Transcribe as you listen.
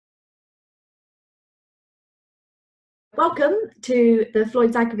Welcome to the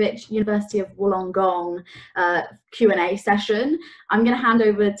Floyd Zadkovich University of Wollongong Q&A session. I'm going to hand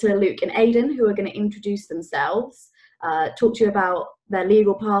over to Luke and Aidan, who are going to introduce themselves, talk to you about their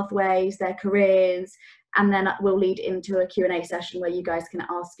legal pathways, their careers, and then we'll lead into a Q&A session where you guys can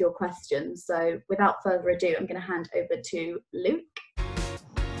ask your questions. So without further ado, I'm going to hand over to Luke.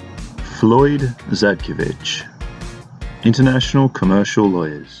 Floyd Zadkovich, International Commercial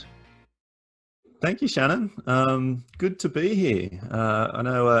Lawyers. Thank you, Shannon. Good to be here. I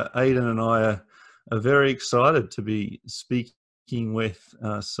know Aidan and I are very excited to be speaking with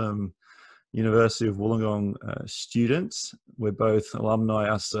some University of Wollongong students. We're both alumni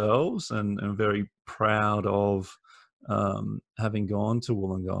ourselves and very proud of having gone to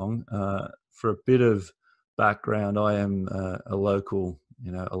Wollongong. For a bit of background, I am a local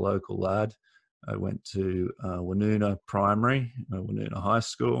lad. I went to Woonona Primary, Woonona High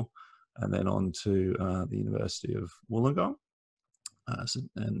School, and then on to the University of Wollongong,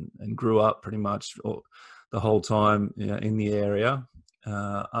 and grew up pretty much the whole time in the area.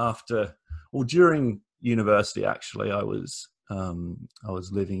 During university, actually, I was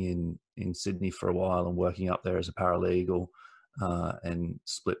living in Sydney for a while and working up there as a paralegal, and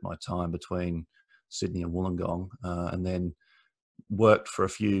split my time between Sydney and Wollongong, and then worked for a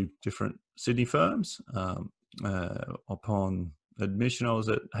few different Sydney firms. Upon admission, I was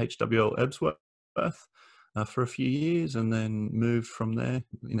at HWL Ebsworth for a few years, and then moved from there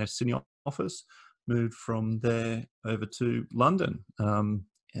in their Sydney office, moved from there over to London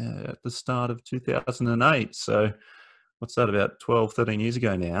at the start of 2008. So what's that, about 12, 13 years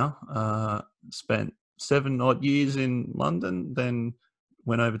ago now. Spent 7 odd years in London, then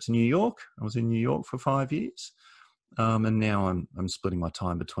went over to New York. I was in New York for 5 years. And now I'm splitting my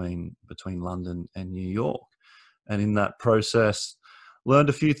time between London and New York. And in that process, learned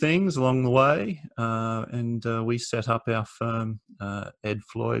a few things along the way, and we set up our firm, Ed,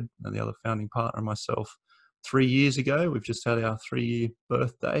 Floyd, and the other founding partner and myself, 3 years ago. We've just had our 3-year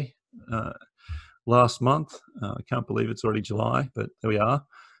birthday last month. I can't believe it's already July, but there we are.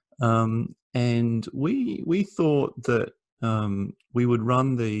 And we thought that we would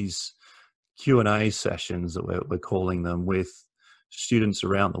run these Q&A sessions that we're calling them with students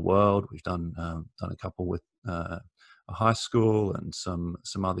around the world. We've done a couple with a high school and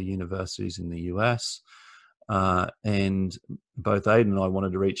some other universities in the US, and both Aidan and I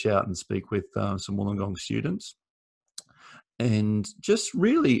wanted to reach out and speak with some Wollongong students and just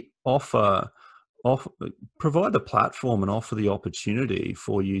really provide the platform and offer the opportunity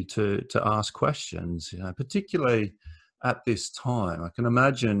for you to ask questions, particularly at this time. I can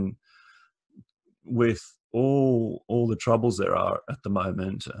imagine with all the troubles there are at the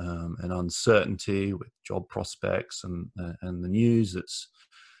moment, and uncertainty with job prospects and the news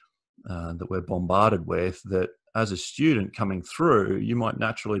that we're bombarded with, that as a student coming through, you might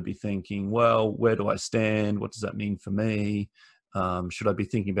naturally be thinking, well, where do I stand? What does that mean for me? Should I be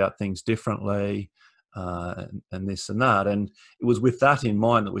thinking about things differently? And this and that. And it was with that in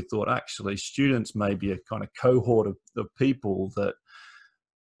mind that we thought actually students may be a kind of cohort of people that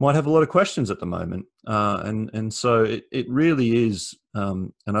might have a lot of questions at the moment, and so it really is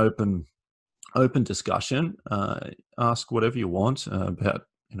an open discussion. Ask whatever you want about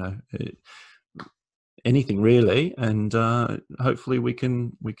anything really, and hopefully we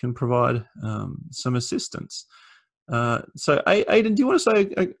can provide some assistance. So Aidan, do you want to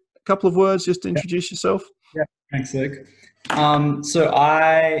say a couple of words just to introduce yourself? Yeah, thanks, Luke. So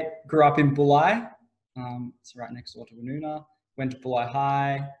I grew up in Bulli, it's right next door to Woonona. Went to Bulli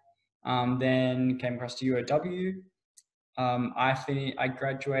High, then came across to UOW. I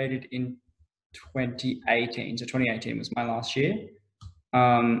graduated in 2018, so 2018 was my last year.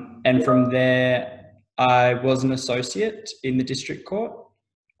 And from there, I was an associate in the district court,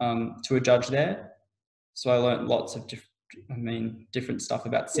 to a judge there. So I learned lots of different stuff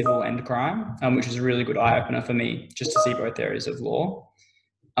about civil and crime, which was a really good eye-opener for me, just to see both areas of law.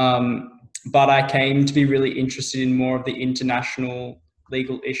 But I came to be really interested in more of the international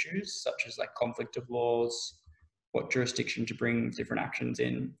legal issues, such as like conflict of laws, what jurisdiction to bring different actions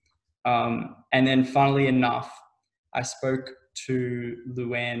in. And then funnily enough, I spoke to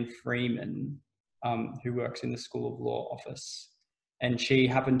Luann Freeman, who works in the School of Law office. And she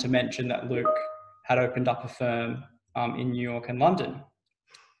happened to mention that Luke had opened up a firm in New York and London.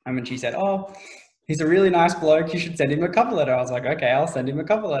 And when she said, oh, he's a really nice bloke, you should send him a cover letter. I was like, okay, I'll send him a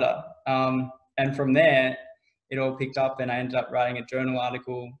cover letter. And from there, it all picked up, and I ended up writing a journal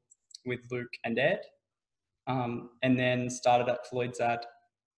article with Luke and Ed, and then started at Floyd Zad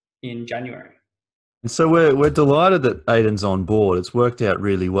in January. And so we're delighted that Aidan's on board. It's worked out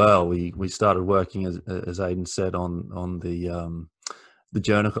really well. We started working, as Aidan said, on the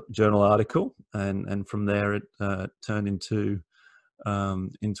journal article, and from there it turned into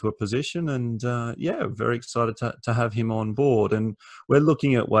a position. And yeah, very excited to have him on board. And we're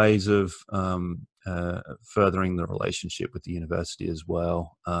looking at ways of furthering the relationship with the university as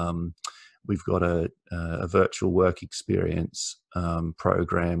well. We've got a virtual work experience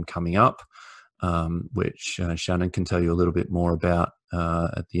program coming up, which Shannon can tell you a little bit more about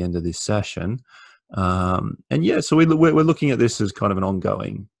at the end of this session. And yeah, so we're looking at this as kind of an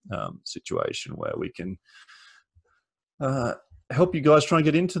ongoing situation where we can help you guys try and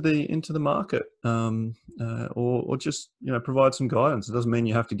get into the market, or just provide some guidance. It doesn't mean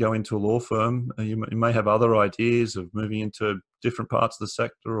you have to go into a law firm. You may have other ideas of moving into different parts of the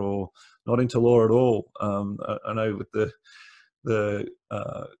sector, or not into law at all. I know with the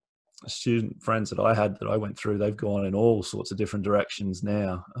student friends that I had that I went through, they've gone in all sorts of different directions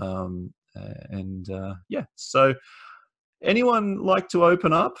now. Yeah, so anyone like to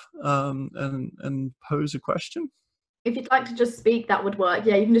open up and pose a question? If you'd like to just speak, that would work.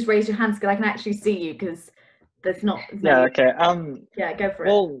 Yeah, you can just raise your hands because I can actually see you, because there's not. Yeah. Okay. Yeah, go for it.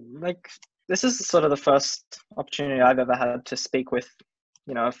 Well, this is sort of the first opportunity I've ever had to speak with,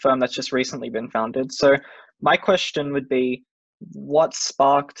 a firm that's just recently been founded. So my question would be, what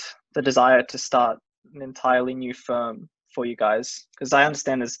sparked the desire to start an entirely new firm for you guys? Because I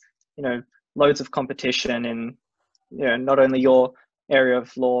understand there's, loads of competition in, not only your area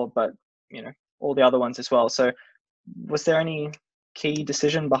of law, but, all the other ones as well. So was there any key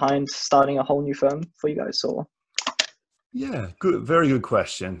decision behind starting a whole new firm for you guys, or? Yeah, good, very good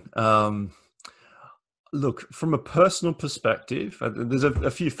question. Look, from a personal perspective, there's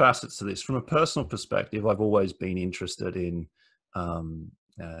a few facets to this. From a personal perspective, I've always been interested in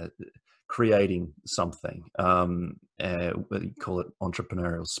creating something, whether you call it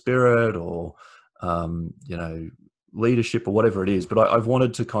entrepreneurial spirit or, leadership or whatever it is. But I've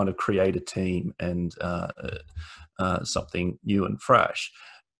wanted to kind of create a team and something new and fresh.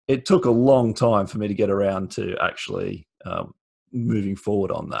 It took a long time for me to get around to actually moving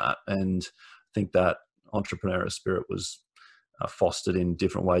forward on that. And I think that entrepreneurial spirit was fostered in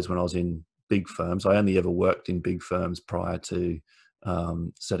different ways when I was in big firms. I only ever worked in big firms prior to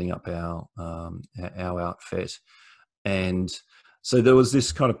setting up our outfit. And so there was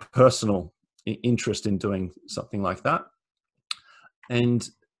this kind of personal interest in doing something like that. And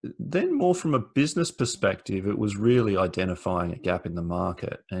then more from a business perspective, it was really identifying a gap in the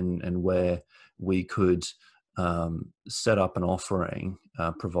market and where we could set up an offering,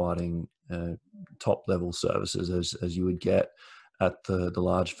 providing top level services as you would get at the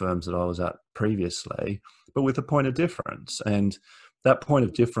large firms that I was at previously, but with a point of difference. And that point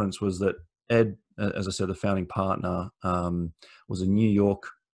of difference was that Ed, as I said, the founding partner, was a New York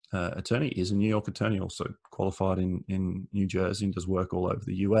attorney, is a New York attorney, also qualified in New Jersey, and does work all over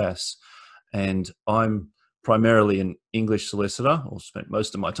the US. And I'm primarily an English solicitor, or spent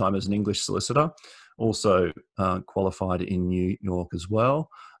most of my time as an English solicitor, also qualified in New York as well,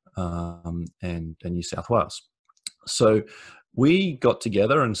 and New South Wales. So we got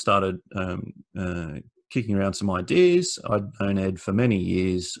together and started kicking around some ideas. I'd known Ed for many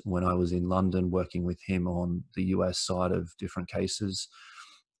years when I was in London working with him on the US side of different cases.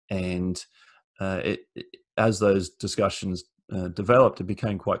 And as those discussions developed, it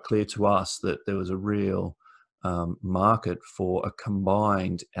became quite clear to us that there was a real market for a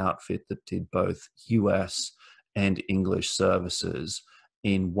combined outfit that did both US and English services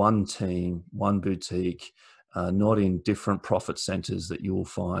in one team, one boutique, not in different profit centers that you will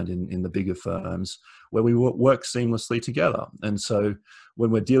find in the bigger firms, where we work seamlessly together. And so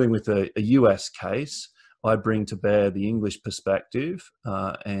when we're dealing with a US case, I bring to bear the English perspective,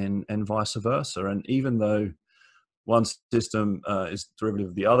 and vice versa. And even though one system is derivative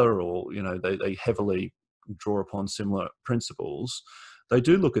of the other, or they heavily draw upon similar principles, they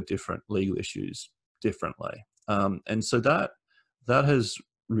do look at different legal issues differently. And so that has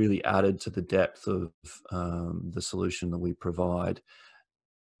really added to the depth of the solution that we provide.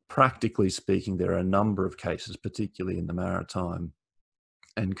 Practically speaking, there are a number of cases, particularly in the maritime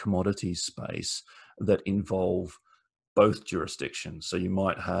and commodities space, that involve both jurisdictions. So you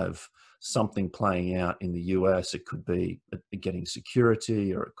might have something playing out in the US. It could be getting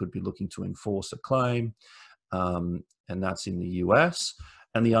security, or it could be looking to enforce a claim, and that's in the US.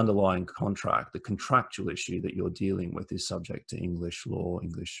 And the underlying contract, the contractual issue that you're dealing with, is subject to English law,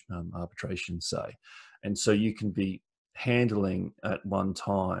 English arbitration, say. And so you can be handling at one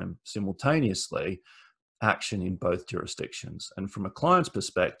time simultaneously action in both jurisdictions. And from a client's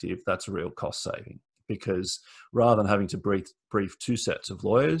perspective, that's a real cost saving. because rather than having to brief two sets of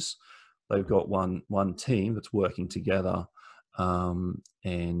lawyers, they've got one team that's working together,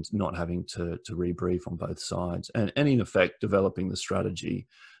 and not having to rebrief on both sides, and in effect developing the strategy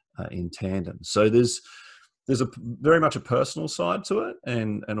in tandem. So there's a very much a personal side to it,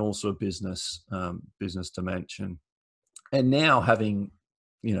 and also a business dimension. And now, having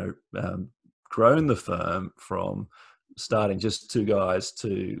grown the firm from starting just two guys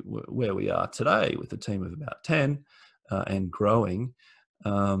to where we are today with a team of about 10 and growing,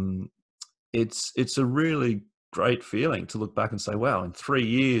 it's a really great feeling to look back and say, wow, in 3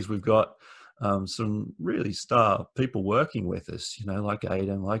 years we've got some really star people working with us, like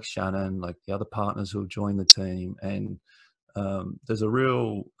Aidan, like Shannon, like the other partners who have joined the team. And there's a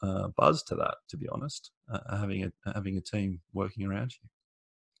real buzz to that, to be honest, having a team working around you.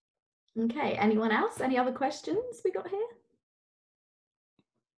 Okay, anyone else? Any other questions we got here?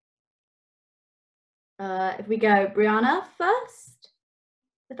 If we go Brianna first,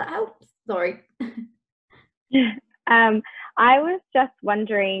 if that helps. Sorry. I was just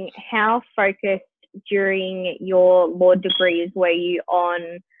wondering how focused during your law degrees were you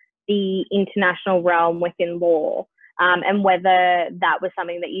on the international realm within law, and whether that was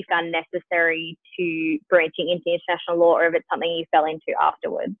something that you found necessary to branching into international law, or if it's something you fell into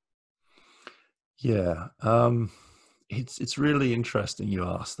afterwards. Yeah, it's really interesting you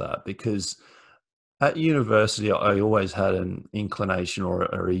asked that, because at university I always had an inclination or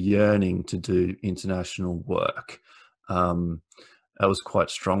a yearning to do international work. That was quite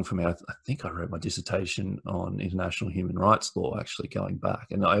strong for me. I think I wrote my dissertation on international human rights law, actually, going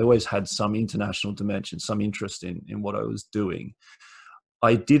back, and I always had some international dimension, some interest in what I was doing.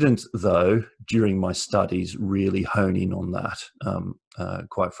 I didn't, though, during my studies, really hone in on that,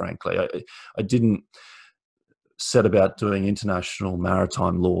 quite frankly. I didn't set about doing international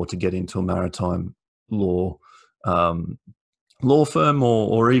maritime law to get into a maritime law law firm,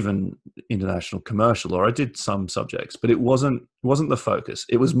 or even international commercial law. I did some subjects, but it wasn't the focus.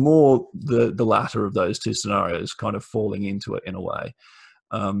 It was more the latter of those two scenarios, kind of falling into it in a way.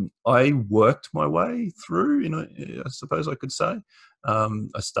 I worked my way through, I suppose I could say.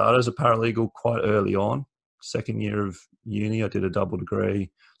 I started as a paralegal quite early on. Second year of uni, I did a double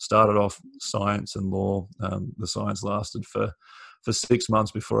degree. Started off science and law. The science lasted for 6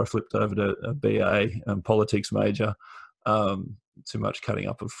 months before I flipped over to a BA and politics major. Too much cutting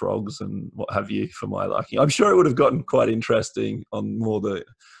up of frogs and what have you for my liking. I'm sure it would have gotten quite interesting on more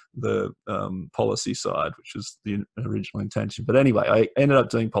the policy side, which was the original intention. But anyway, I ended up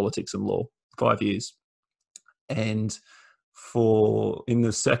doing politics and law 5 years, and in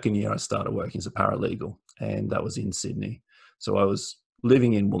the second year I started working as a paralegal, and that was in Sydney. So I was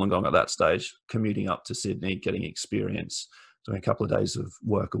living in Wollongong at that stage, commuting up to Sydney, getting experience, doing a couple of days of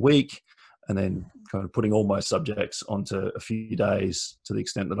work a week, and then kind of putting all my subjects onto a few days to the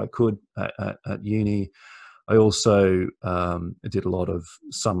extent that I could at uni. I also did a lot of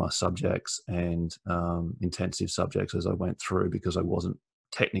summer subjects and intensive subjects as I went through, because I wasn't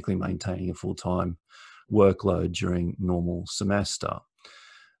technically maintaining a full-time workload during normal semester.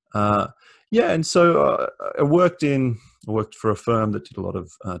 And so I worked for a firm that did a lot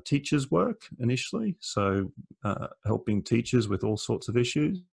of teachers work initially, so helping teachers with all sorts of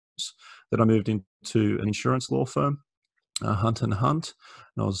issues. Then I moved into an insurance law firm, Hunt & Hunt,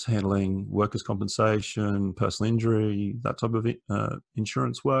 and I was handling workers' compensation, personal injury, that type of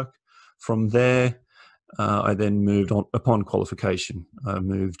insurance work. From there, I then moved on, upon qualification, I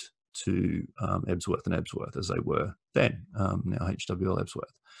moved to Ebsworth and Ebsworth, as they were then, now HWL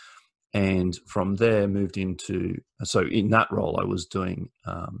Ebsworth. And from there moved into, so in that role I was doing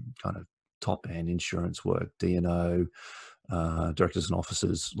kind of top end insurance work, D&O, directors and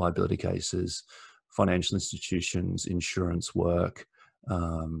officers, liability cases, financial institutions, insurance work,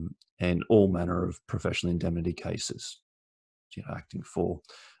 and all manner of professional indemnity cases, acting for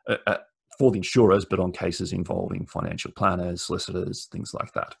the insurers, but on cases involving financial planners, solicitors, things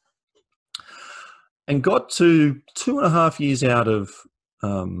like that. And got to 2.5 years out of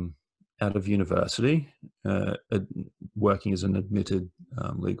university, working as an admitted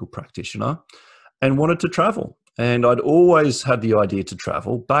legal practitioner, and wanted to travel. And I'd always had the idea to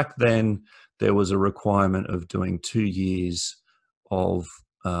travel. Back then, there was a requirement of doing 2 years of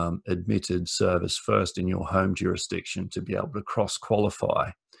admitted service first in your home jurisdiction to be able to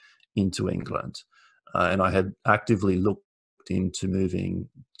cross-qualify into England. And I had actively looked into moving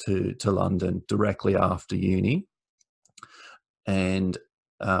to London directly after uni, and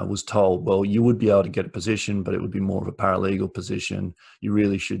was told, well, you would be able to get a position, but it would be more of a paralegal position. You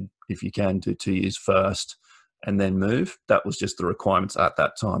really should, if you can, do 2 years first and then move. That was just the requirements at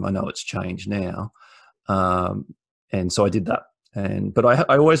that time. I know it's changed now. And so I did that. But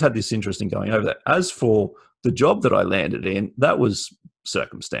I always had this interest in going over that. As for the job that I landed in, that was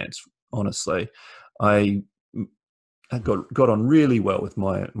circumstance, honestly. I got on really well with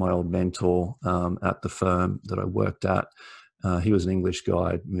my old mentor at the firm that I worked at. He was an English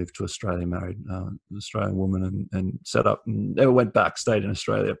guy, moved to Australia, married an Australian woman, and set up, and never went back, stayed in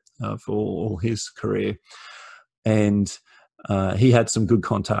Australia for all his career. And he had some good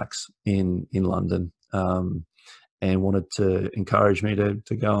contacts in London, and wanted to encourage me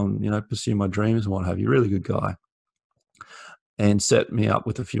to go and pursue my dreams and what have you. Really good guy, and set me up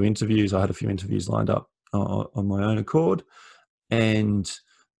with a few interviews. I had a few interviews lined up on my own accord, and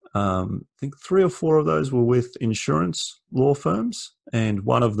I think 3 or 4 of those were with insurance law firms, and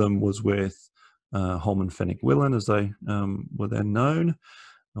one of them was with Holman Fenwick Willen, as they were then known.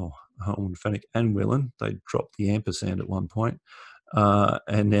 Holman Fenwick and Willen. They dropped the ampersand at one point,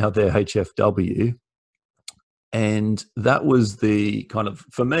 and now they're HFW. And that was the kind of,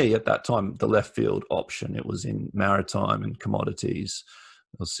 for me at that time, the left field option. It was in maritime and commodities.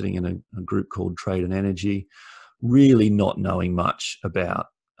 I was sitting in a group called Trade and Energy, really not knowing much about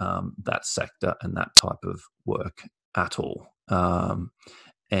that sector and that type of work at all.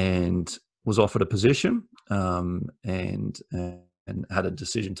 And was offered a position and had a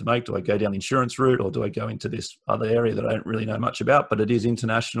decision to make. Do I go down the insurance route, or do I go into this other area that I don't really know much about, but it is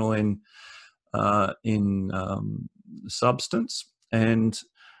international in substance? And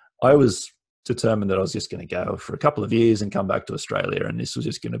I was determined that I was just going to go for a couple of years and come back to Australia, and this was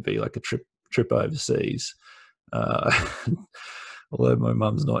just going to be like a trip overseas. Although my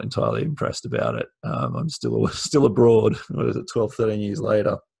mum's not entirely impressed about it, I'm still abroad. What is it, 12, 13 years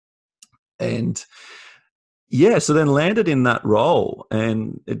later? And yeah, so then landed in that role,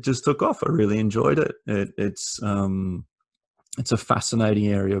 and it just took off. I really enjoyed it. It's a fascinating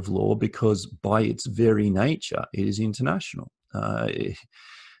area of law because by its very nature, it is international.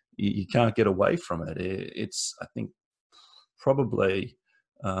 You can't get away from it. It's, I think, probably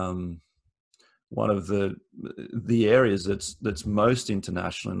one of the areas that's most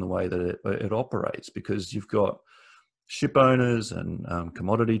international in the way that it operates, because you've got ship owners and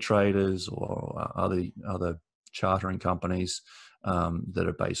commodity traders or other chartering companies that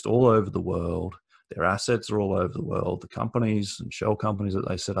are based all over the world. Their assets are all over the world. The companies and shell companies that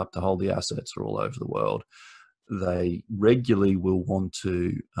they set up to hold the assets are all over the world. They regularly will want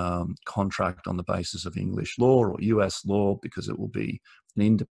to contract on the basis of English law or US law, because it will be an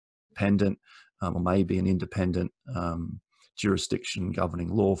independent or maybe an independent jurisdiction governing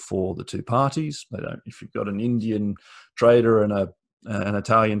law for the two parties. They don't. If you've got an Indian trader and an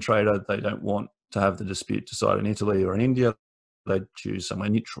Italian trader, they don't want to have the dispute decided in Italy or in India. They choose somewhere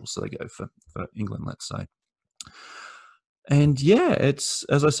neutral, so they go for England, let's say. And yeah, it's,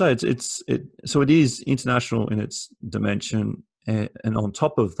 as I say, so it is international in its dimension, and on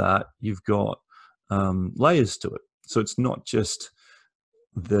top of that, you've got layers to it. So it's not just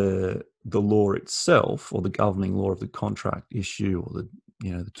the law itself or the governing law of the contract issue or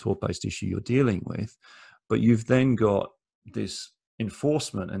the tort-based issue you're dealing with, but you've then got this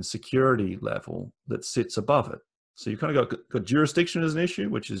enforcement and security level that sits above it. So you've kind of got jurisdiction as an issue,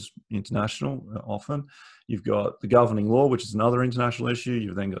 which is international often. You've got the governing law, which is another international issue.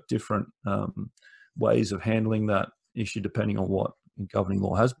 You've then got different ways of handling that issue depending on what governing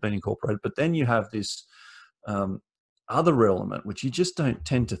law has been incorporated. But then you have this other element, which you just don't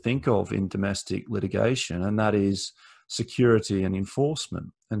tend to think of in domestic litigation, and that is security and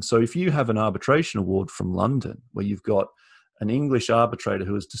enforcement. And so if you have an arbitration award from London, where you've got an English arbitrator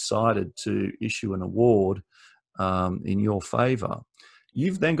who has decided to issue an award in your favour,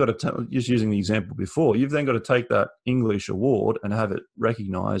 you've then got to, just using the example before, you've then got to take that English award and have it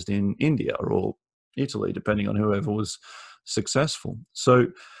recognised in India or Italy, depending on whoever was successful. So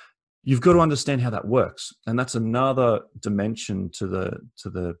you've got to understand how that works, and that's another dimension to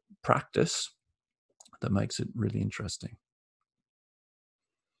the practice that makes it really interesting.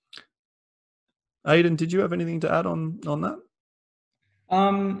 Aidan, did you have anything to add on that?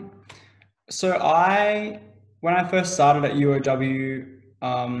 So when I first started at UOW,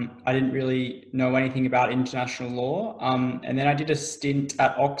 I didn't really know anything about international law. And then I did a stint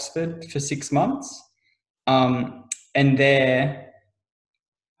at Oxford for 6 months. And there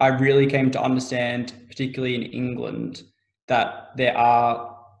I really came to understand, particularly in England, that there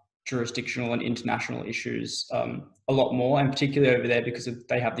are jurisdictional and international issues a lot more, and particularly over there because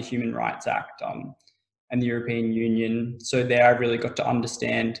they have the Human Rights Act and the European Union. So there I really got to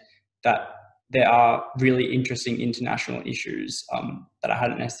understand that there are really interesting international issues that I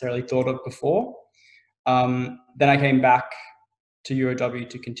hadn't necessarily thought of before. Then I came back to UOW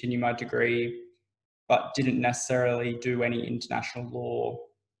to continue my degree, but didn't necessarily do any international law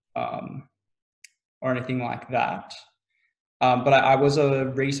or anything like that. But I was a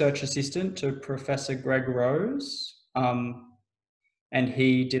research assistant to Professor Greg Rose, and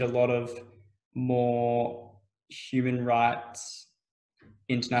he did a lot of more human rights,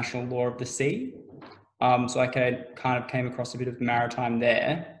 international law of the sea. So I kind of came across a bit of maritime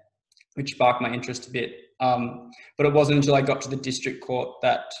there, which sparked my interest a bit. But it wasn't until I got to the district court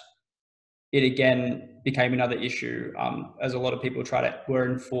that it again became another issue, as a lot of people were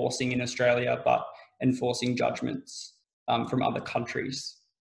enforcing in Australia, but enforcing judgments from other countries,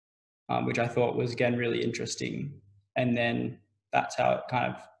 which I thought was again really interesting. And then that's how it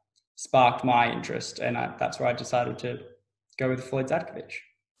kind of sparked my interest, and that's where I decided to go with Floyd Zadkovich.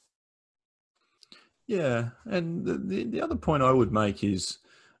 Yeah, and the other point I would make is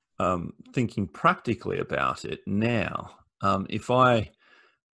thinking practically about it now. If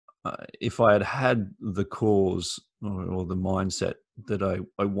I had had the cause or the mindset that I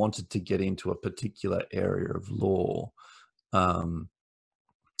wanted to get into a particular area of law,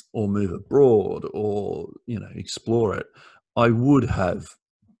 or move abroad, or explore it, I would have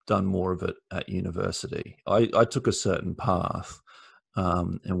done more of it at university. I took a certain path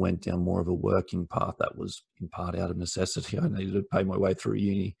and went down more of a working path that was in part out of necessity. I needed to pay my way through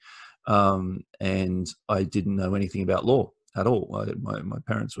uni, and I didn't know anything about law at all. My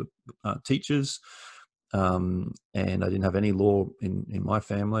parents were teachers, and I didn't have any law in my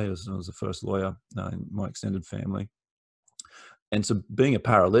family. I was the first lawyer in my extended family. And so being a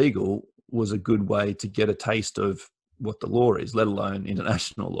paralegal was a good way to get a taste of what the law is, let alone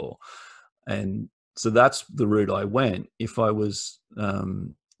international law. And so that's the route I went. If I was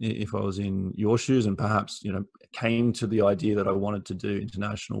in your shoes and perhaps, came to the idea that I wanted to do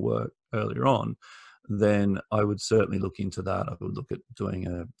international work earlier on, then I would certainly look into that. I would look at doing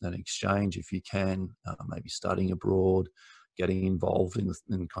an exchange if you can, maybe studying abroad, getting involved in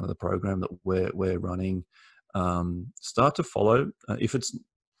kind of the program that we're running. Start to follow, if it's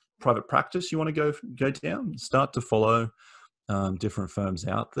private practice you want to go down, start to follow different firms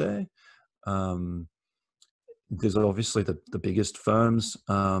out there. There's obviously the biggest firms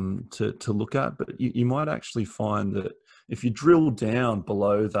to look at, but you might actually find that if you drill down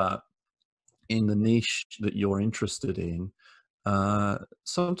below that in the niche that you're interested in,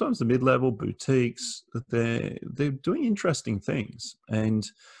 sometimes the mid-level boutiques, they're doing interesting things, and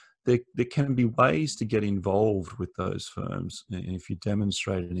there can be ways to get involved with those firms if you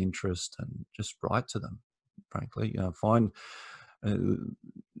demonstrate an interest and just write to them. Frankly,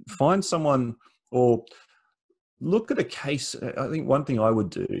 find someone or look at a case. I think one thing I would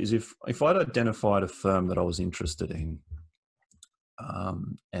do is if I'd identified a firm that I was interested in,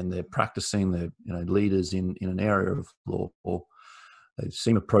 and they're practicing, they're leaders in an area of law, or they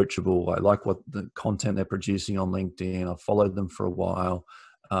seem approachable. I like what the content they're producing on LinkedIn. I've followed them for a while.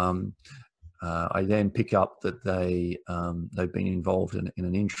 I then pick up that they've been involved in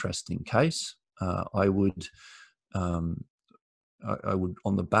an interesting case. I would, on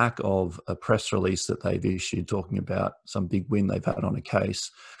the back of a press release that they've issued talking about some big win they've had on a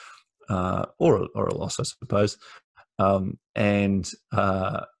case, or a loss, I suppose, and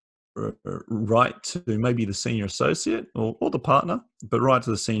write to maybe the senior associate or the partner, but write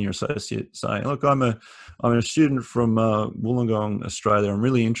to the senior associate saying, look, I'm a student from Wollongong, Australia. I'm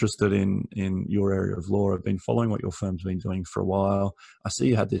really interested in your area of law. I've been following what your firm's been doing for a while. I see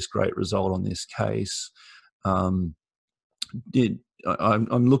you had this great result on this case. I'm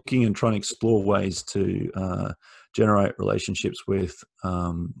looking and trying to explore ways to generate relationships with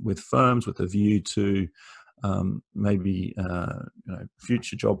firms with a view to maybe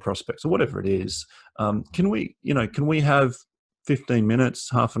future job prospects or whatever it is. Can we have 15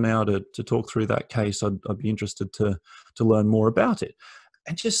 minutes, half an hour to talk through that case? I'd be interested to learn more about it,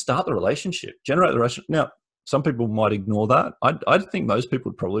 and just start the relationship, generate the relationship. Now, some people might ignore that. I think most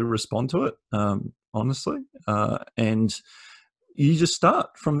people would probably respond to it, honestly, and you just start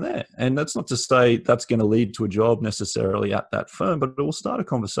from there. And that's not to say that's going to lead to a job necessarily at that firm, but it will start a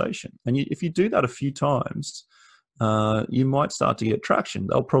conversation. And if you do that a few times, you might start to get traction.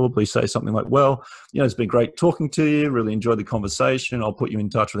 They'll probably say something like, well, it's been great talking to you, really enjoyed the conversation. I'll put you in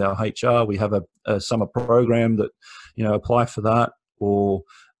touch with our HR. We have a summer program that, apply for that. Or,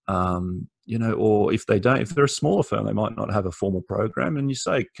 or if they're a smaller firm, they might not have a formal program. And you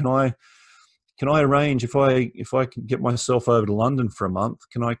say, can I arrange, if I can get myself over to London for a month,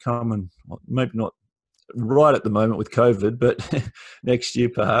 can I come and, maybe not right at the moment with COVID, but next year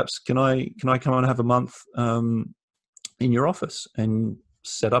perhaps, can I come and have a month in your office and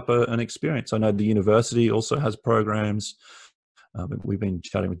set up an experience? I know the university also has programs. We've been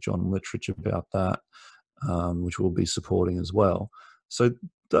chatting with John Littrich about that. which we'll be supporting as well. So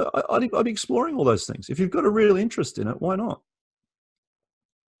I'd be exploring all those things. If you've got a real interest in it, why not?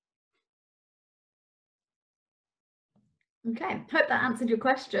 Okay, hope that answered your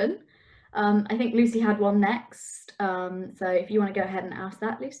question. I think Lucy had one next. So if you want to go ahead and ask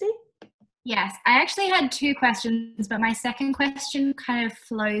that, Lucy. Yes, I actually had two questions, but my second question kind of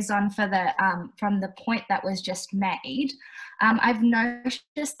flows on for the from the point that was just made. I've noticed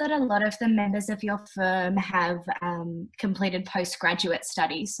that a lot of the members of your firm have completed postgraduate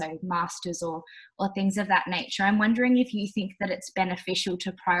studies, so masters or things of that nature. I'm wondering if you think that it's beneficial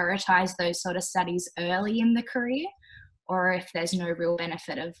to prioritise those sort of studies early in the career, or if there's no real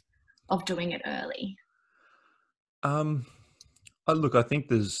benefit of doing it early. Look, I think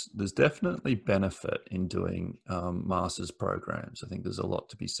there's definitely benefit in doing master's programs. I think there's a lot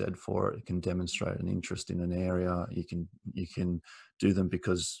to be said for it. It can demonstrate an interest in an area. You can do them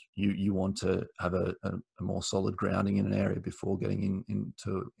because you want to have a more solid grounding in an area before getting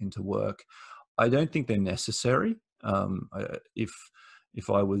into work. I don't think they're necessary. If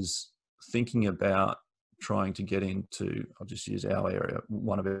I was thinking about trying to get into, I'll just use our area,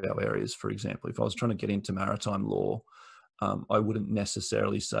 one of our areas, for example. If I was trying to get into maritime law, I wouldn't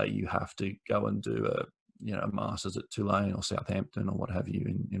necessarily say you have to go and do a master's at Tulane or Southampton or what have you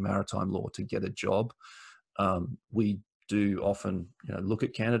in maritime law to get a job. We do often look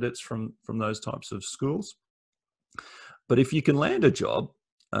at candidates from those types of schools. But if you can land a job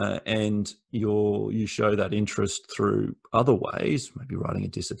and you show that interest through other ways, maybe writing a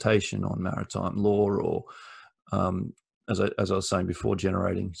dissertation on maritime law or as I was saying before,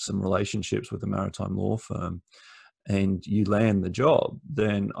 generating some relationships with a maritime law firm, and you land the job,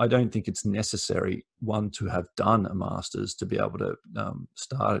 then I don't think it's necessary, one, to have done a master's to be able to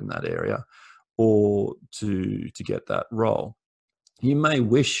start in that area or to get that role. You may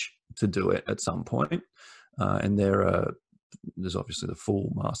wish to do it at some point, and there's obviously the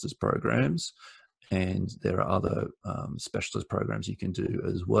full master's programs, and there are other specialist programs you can do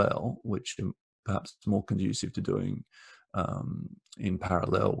as well, which are perhaps more conducive to doing in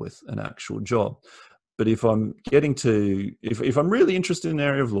parallel with an actual job. But if I'm if I'm really interested in an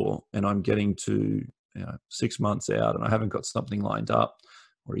area of law and I'm getting to 6 months out and I haven't got something lined up,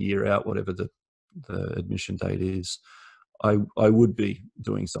 or a year out, whatever the admission date is, I would be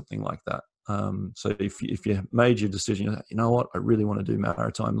doing something like that. So if you made your decision, you know what, I really want to do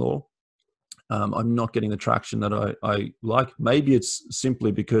maritime law, I'm not getting the traction that I like. Maybe it's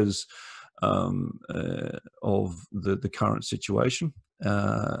simply because of the current situation.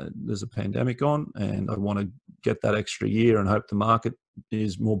 There's a pandemic on, and I want to get that extra year and hope the market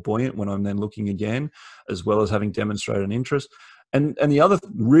is more buoyant when I'm then looking again, as well as having demonstrated an interest. And the other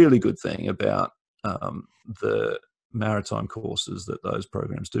really good thing about the maritime courses that those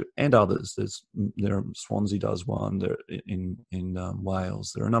programs do, and others, Swansea does one, there in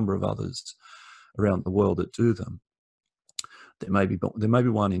Wales, there are a number of others around the world that do them. There may be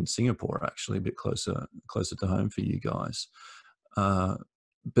one in Singapore, actually, a bit closer to home for you guys. But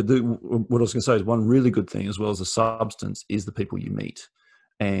what I was going to say is one really good thing, as well as the substance, is the people you meet.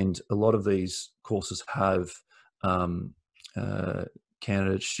 And a lot of these courses have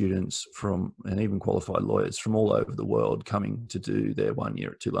candidate students and even qualified lawyers from all over the world coming to do their 1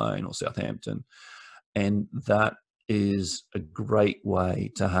 year at Tulane or Southampton. And that is a great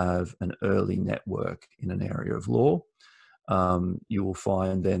way to have an early network in an area of law. You will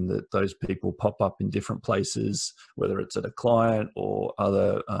find then that those people pop up in different places, whether it's at a client or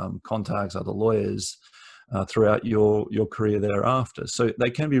other contacts, other lawyers, throughout your career thereafter. So they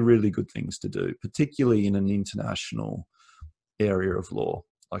can be really good things to do, particularly in an international area of law,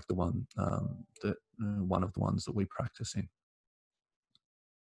 like the one one of the ones that we practice in.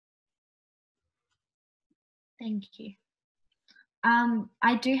 Thank you.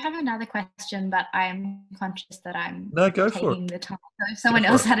 I do have another question, but I'm conscious that I'm taking the time. So if someone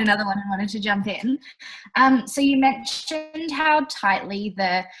else had another one and wanted to jump in. So you mentioned how tightly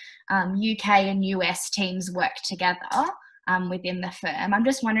the UK and US teams work together within the firm. I'm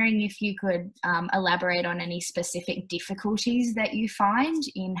just wondering if you could elaborate on any specific difficulties that you find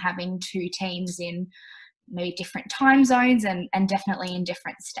in having two teams in maybe different time zones and definitely in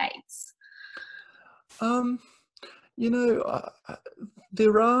different states.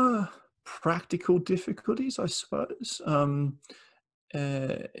 There are practical difficulties, I suppose.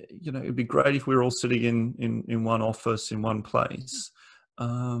 It'd be great if we were all sitting in one office, in one place.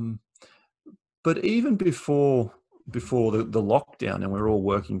 But even before the lockdown, and we're all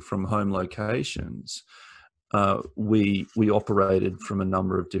working from home locations, we operated from a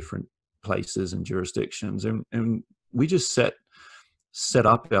number of different places and jurisdictions, and we just set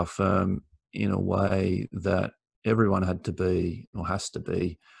up our firm in a way that everyone had to be, or has to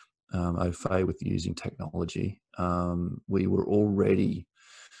be, au fait with using technology. We were already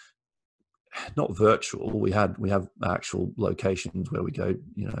not virtual. We have actual locations where we go,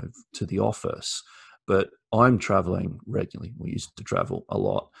 to the office, but I'm traveling regularly. We used to travel a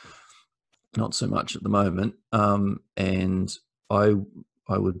lot, not so much at the moment. And I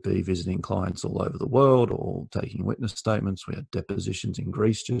would be visiting clients all over the world or taking witness statements. We had depositions in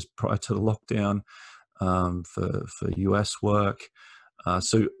Greece just prior to the lockdown for US work.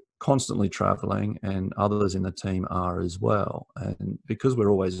 So constantly traveling, and others in the team are as well. And because we're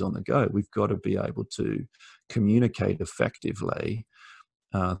always on the go, we've got to be able to communicate effectively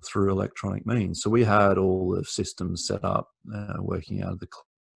through electronic means. So we had all the systems set up, working out of the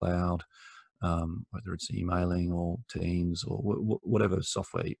cloud, whether it's emailing or Teams or whatever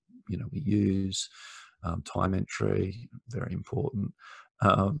software we use. Time entry, very important,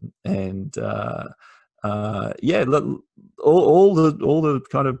 and all the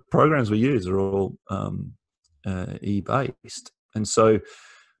kind of programs we use are all e-based, and so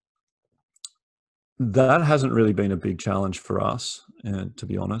that hasn't really been a big challenge for us, to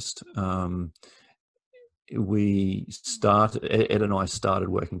be honest. Ed and I started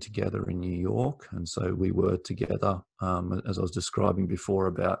working together in New York, and so we were together, as I was describing before,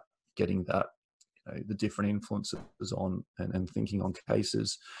 about getting that, the different influences on and thinking on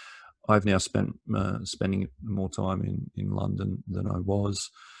cases. I've now spending more time in London than I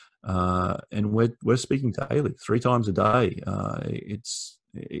was, and we're speaking daily, 3 times a day.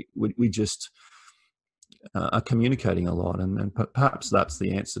 We just are communicating a lot, and perhaps that's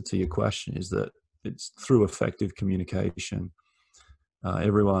the answer to your question, is that it's through effective communication,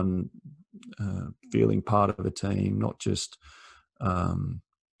 everyone feeling part of a team, not just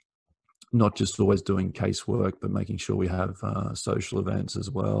always doing casework, but making sure we have social events as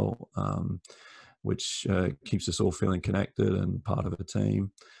well, which keeps us all feeling connected and part of a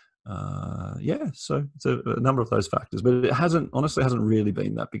team. So it's a number of those factors, but it honestly hasn't really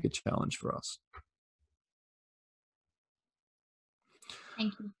been that big a challenge for us.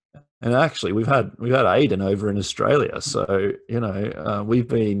 Thank you. And actually, we've had Aidan over in Australia, so we've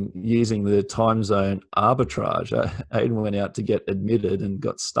been using the time zone arbitrage. Aidan went out to get admitted and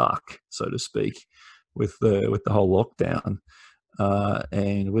got stuck, so to speak, with the whole lockdown,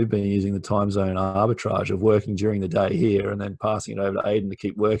 and we've been using the time zone arbitrage of working during the day here and then passing it over to Aidan to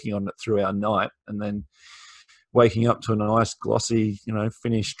keep working on it through our night, and then waking up to a nice glossy,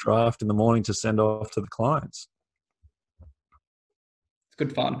 finished draft in the morning to send off to the clients.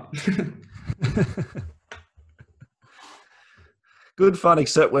 Good fun. Good fun,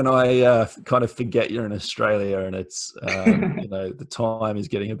 except when I kind of forget you're in Australia and it's the time is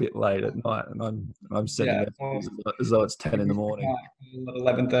getting a bit late at night, and I'm setting it as though it's 10 in the morning.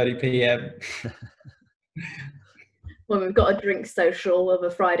 11:30 p.m. Well, we've got a drink social of a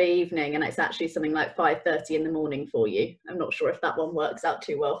Friday evening, and it's actually something like 5:30 in the morning for you. I'm not sure if that one works out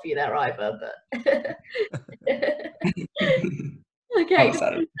too well for you there either, but okay. Does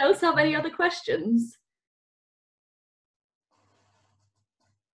anyone else have any other questions?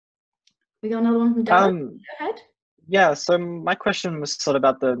 We got another one from Darren. Go ahead. Yeah, so my question was sort of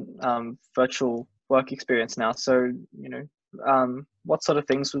about the virtual work experience now. So, what sort of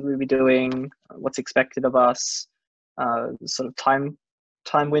things would we be doing? What's expected of us? Sort of time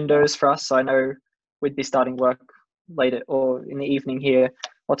windows for us. So I know we'd be starting work later or in the evening here.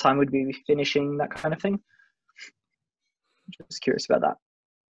 What time would we be finishing? That kind of thing. Just curious about that.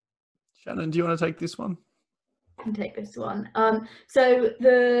 Shannon, do you want to take this one? I can take this one. So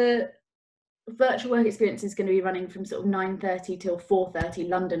the virtual work experience is going to be running from sort of 9:30 till 4:30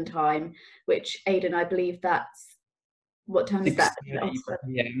 London time, which, Aidan, I believe that's, what time is that? 6:30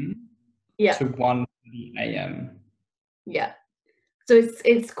 p.m. Yeah. to 1:30 a.m. Yeah. So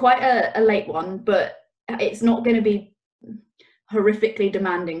it's quite a late one, but it's not going to be horrifically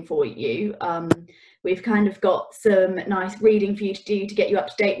demanding for you. We've kind of got some nice reading for you to do to get you up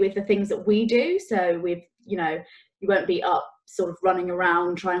to date with the things that we do. So you won't be up sort of running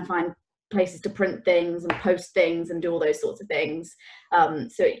around trying to find places to print things and post things and do all those sorts of things.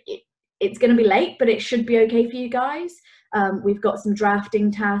 So it's going to be late, but it should be okay for you guys. We've got some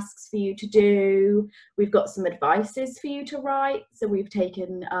drafting tasks for you to do. We've got some advices for you to write. So we've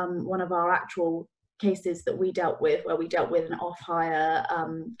taken one of our actual cases that we dealt with, where we dealt with an off-hire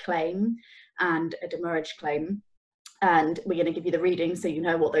claim and a demurrage claim. and we're going to give you the reading so you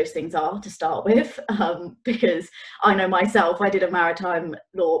know what those things are to start with, because I know myself, I did a maritime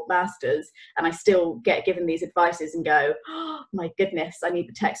law master's and I still get given these advices and go, oh my goodness, I need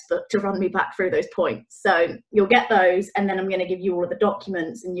the textbook to run me back through those points. So you'll get those, and then I'm going to give you all of the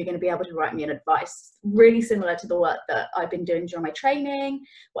documents and you're going to be able to write me an advice really similar to the work that I've been doing during my training,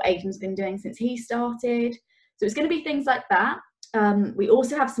 what Aidan's been doing since he started. So it's going to be things like that. We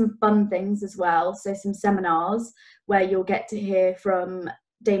also have some fun things as well, so some seminars where you'll get to hear from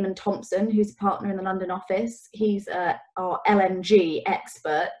Damon Thompson, who's a partner in the London office. He's our LNG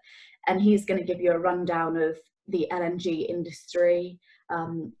expert, and he's going to give you a rundown of the LNG industry.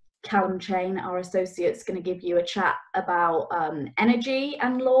 Callum Chain, our associate, is going to give you a chat about energy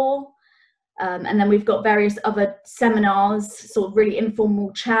and law. And then we've got various other seminars, sort of really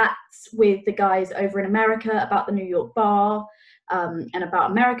informal chats with the guys over in America about the New York bar, and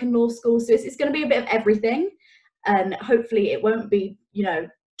about American law school. So it's going to be a bit of everything, and hopefully it won't be, you know,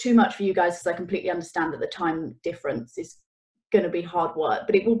 too much for you guys, because I completely understand that the time difference is going to be hard work,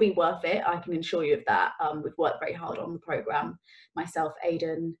 but it will be worth it. I can assure you of that. We've worked very hard on the program. Myself,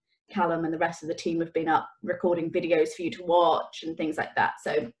 Aidan, Callum, and the rest of the team have been up recording videos for you to watch and things like that.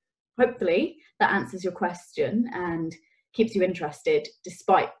 So hopefully that answers your question and keeps you interested,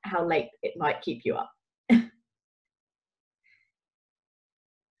 despite how late it might keep you up.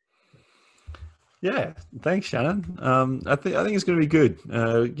 Yeah, thanks, Shannon. I think it's going to be good.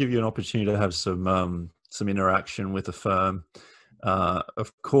 Give you an opportunity to have some interaction with the firm.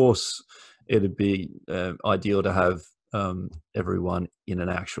 Of course, it'd be ideal to have everyone in an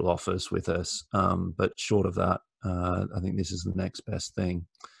actual office with us, but short of that, I think this is the next best thing.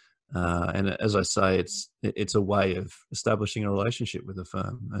 And as I say, it's a way of establishing a relationship with the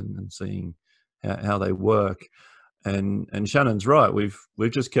firm and seeing how they work. And Shannon's right. We've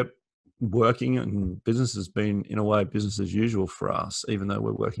just kept working, and business has been, in a way, business as usual for us, even though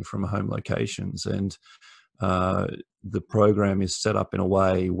we're working from home locations. And the program is set up in a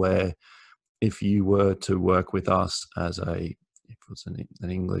way where if you were to work with us as if it was an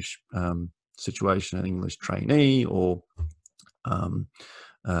English situation, an English trainee, or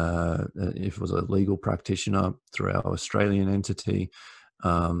if it was a legal practitioner through our Australian entity,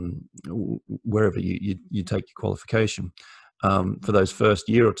 wherever you take your qualification, for those first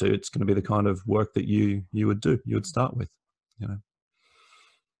year or two, it's going to be the kind of work that you would start with. You know,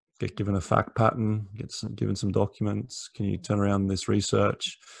 get given a fact pattern, given some documents. Can you turn around this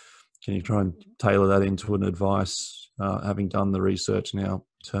research? Can you try and tailor that into an advice? Having done the research, now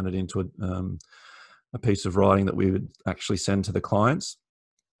turn it into a piece of writing that we would actually send to the clients,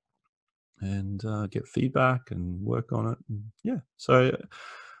 and get feedback and work on it. And yeah, so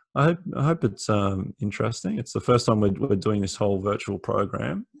I hope it's interesting. It's the first time we're doing this whole virtual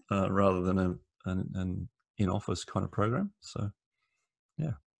program rather than an in-office kind of program. So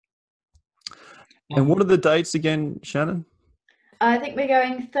yeah. And what are the dates again, Shannon? I think we're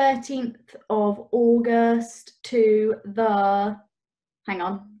going 13th of August to the,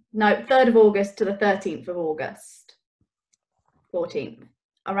 3rd of August to the 13th of August. 14th,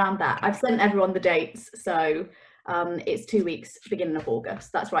 around that. I've sent everyone the dates, so it's 2 weeks, beginning of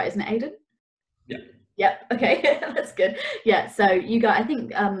August. That's right, isn't it, Aidan? Yeah. Yep. Okay, that's good. Yeah. So you guys, I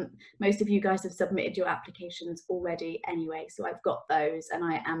think most of you guys have submitted your applications already anyway. So I've got those, and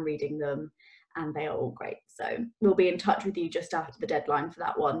I am reading them, and they are all great. So we'll be in touch with you just after the deadline for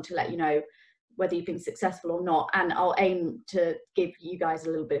that one to let you know whether you've been successful or not. And I'll aim to give you guys a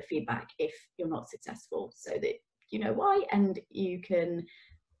little bit of feedback if you're not successful, so that you know why, and you can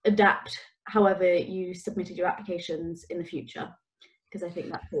adapt however you submitted your applications in the future, because I think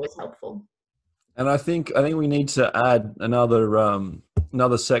that's always helpful. And I think we need to add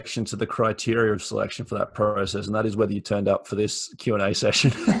another section to the criteria of selection for that process, and that is whether you turned up for this Q&A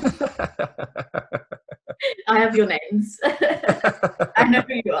session. I have your names. I know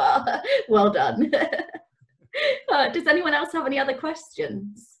who you are. Well done. Does anyone else have any other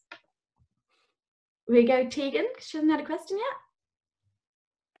questions? We go Tegan. She hasn't had a question yet.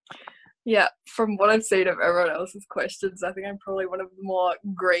 Yeah, from what I've seen of everyone else's questions, I think I'm probably one of the more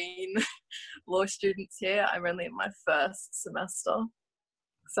green law students here. I'm only in my first semester.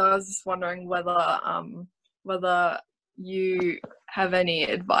 So I was just wondering whether you have any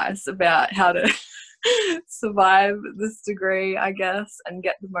advice about how to survive this degree, I guess, and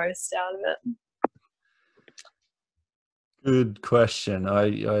get the most out of it. Good question. I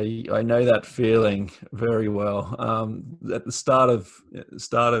know that feeling very well. At the start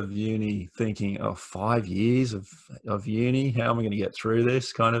of uni, thinking, oh, 5 years of uni, how am I going to get through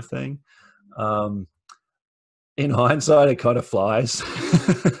this kind of thing? in hindsight, it kind of flies.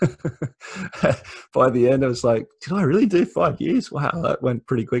 By the end, I was like, did I really do 5 years? Wow, that went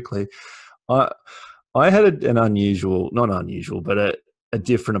pretty quickly. I had an unusual, not unusual, but a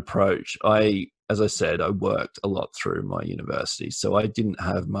different approach. As I said, I worked a lot through my university, so I didn't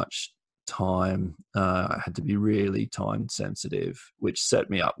have much time. I had to be really time sensitive, which set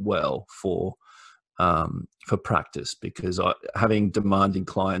me up well for practice, because having demanding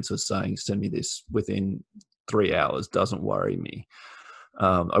clients who are saying, send me this within 3 hours doesn't worry me.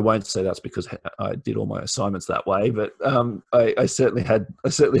 I won't say that's because I did all my assignments that way, but I certainly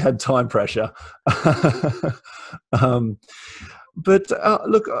had time pressure. But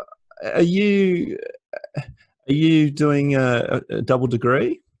look, are you doing a double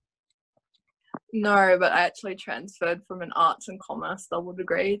degree? No, but I actually transferred from an arts and commerce double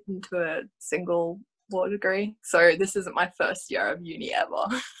degree into a single law degree. So this isn't my first year of uni ever.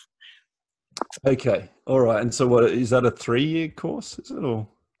 Okay, all right. And so, what is that? A 3-year course? Is it, or?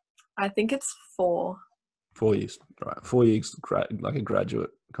 I think it's 4. 4 years, right? 4 years, like a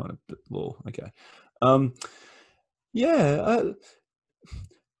graduate kind of law. Okay.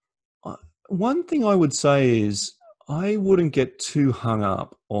 One thing I would say is I wouldn't get too hung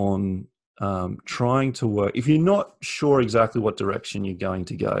up on trying to work. If you're not sure exactly what direction you're going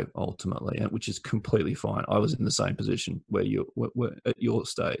to go ultimately, which is completely fine. I was in the same position where you were at your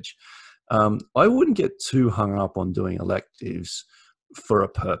stage. I wouldn't get too hung up on doing electives for a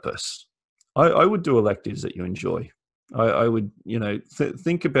purpose. I would do electives that you enjoy. I would,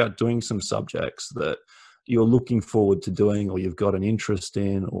 think about doing some subjects that you're looking forward to doing, or you've got an interest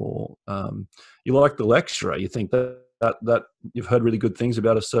in, or you like the lecturer. You think that you've heard really good things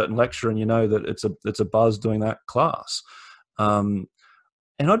about a certain lecturer, and you know that it's a buzz doing that class.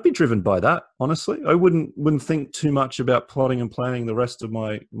 And I'd be driven by that, honestly. I wouldn't think too much about plotting and planning the rest of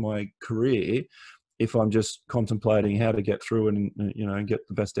my career if I'm just contemplating how to get through and get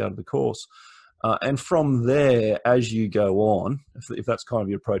the best out of the course. And from there, as you go on, if that's kind of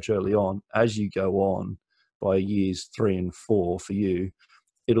your approach early on, as you go on by years 3 and 4 for you,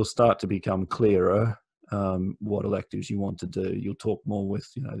 it'll start to become clearer what electives you want to do. You'll talk more with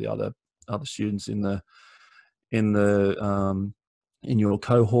the other students in your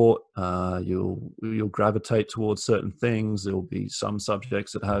cohort. You'll gravitate towards certain things. There will be some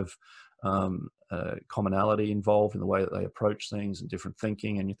subjects that have commonality involved in the way that they approach things and different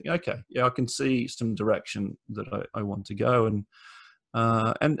thinking, and you think, okay, yeah, I can see some direction that I want to go. And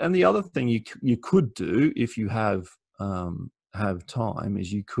the other thing you could do if you have time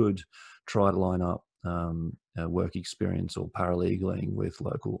is you could try to line up work experience or paralegaling with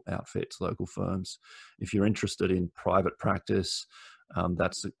local outfits, local firms. If you're interested in private practice,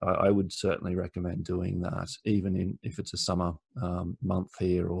 I would certainly recommend doing that, even if it's a summer month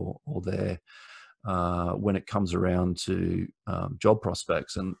here or there. When it comes around to job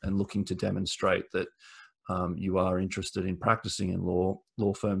prospects and looking to demonstrate that you are interested in practicing in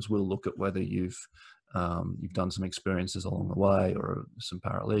law firms will look at whether you've done some experiences along the way, or some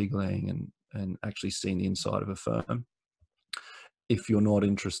paralegaling, and actually seen the inside of a firm. If you're not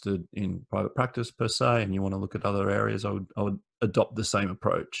interested in private practice per se, and you want to look at other areas, I would adopt the same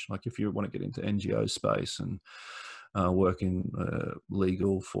approach. Like if you want to get into NGO space and work in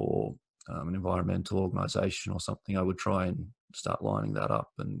legal for an environmental organisation or something, I would try and start lining that up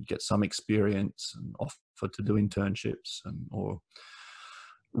and get some experience and offer to do internships or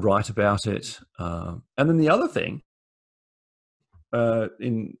write about it. And then the other thing,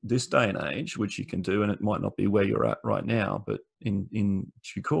 in this day and age, which you can do, and it might not be where you're at right now, but in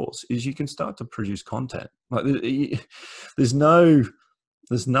due course, is you can start to produce content. Like there's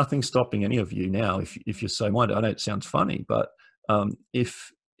nothing stopping any of you now if you're so minded. I know it sounds funny, but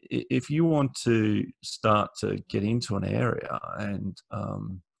if you want to start to get into an area and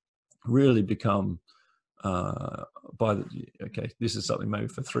really become this is something maybe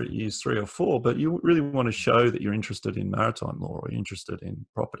for 3 years, 3 or 4, but you really want to show that you're interested in maritime law or you're interested in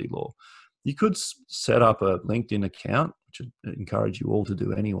property law, you could set up a LinkedIn account, which I'd encourage you all to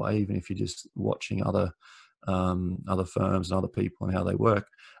do anyway, even if you're just watching other firms and other people and how they work,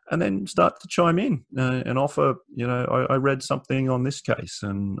 and then start to chime in and offer, I read something on this case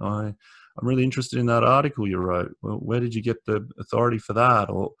and I'm really interested in that article you wrote. Well, where did you get the authority for that?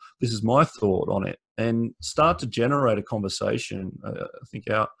 Or this is my thought on it, and start to generate a conversation. I think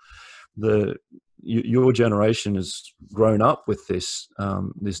your generation has grown up with this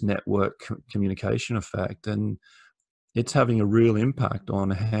network communication effect, and it's having a real impact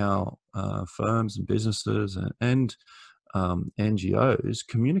on how firms and businesses and NGOs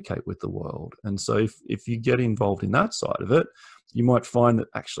communicate with the world. And so if you get involved in that side of it, you might find that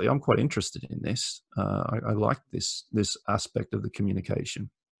actually I'm quite interested in this. I like this aspect of the communication.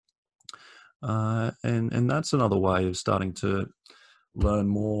 And that's another way of starting to learn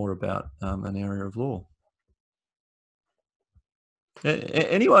more about an area of law.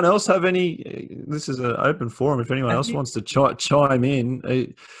 Anyone else have any? This is an open forum. If anyone else wants to chime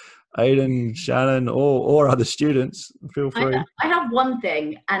in, Aidan, Shannon, or other students, feel free. I have one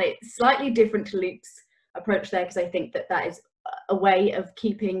thing, and it's slightly different to Luke's approach there, because I think that is a way of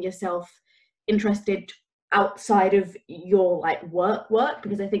keeping yourself interested outside of your like work,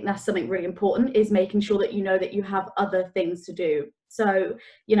 because I think that's something really important, is making sure that you know that you have other things to do. So,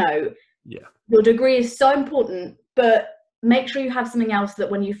 you know, your degree is so important, but make sure you have something else that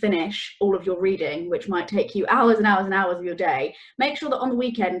when you finish all of your reading, which might take you hours and hours and hours of your day, make sure that on the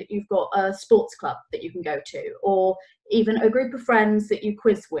weekend you've got a sports club that you can go to, or even a group of friends that you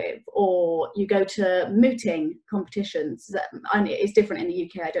quiz with, or you go to mooting competitions. And it's different in the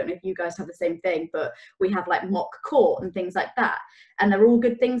UK. I don't know if you guys have the same thing, but we have like mock court and things like that. And they're all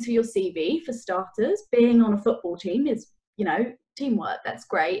good things for your CV. For starters, being on a football team is, you know, teamwork. That's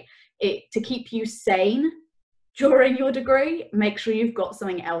great. To keep you sane during your degree, make sure you've got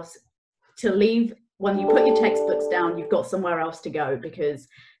something else to leave. When you put your textbooks down, you've got somewhere else to go, because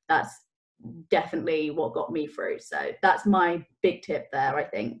that's definitely what got me through. So that's my big tip there, I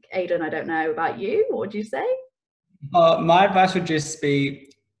think. Aidan, I don't know about you. What would you say? My advice would just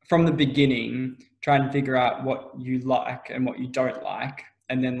be, from the beginning, try and figure out what you like and what you don't like.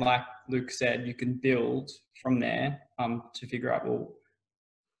 And then, like Luke said, you can build from there to figure out, well,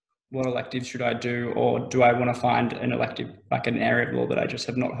 what electives should I do, or do I want to find an elective, like an area of law that I just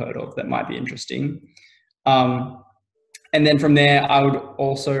have not heard of that might be interesting. And then from there, I would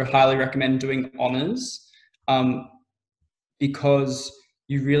also highly recommend doing honours, because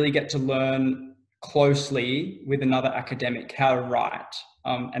you really get to learn closely with another academic how to write,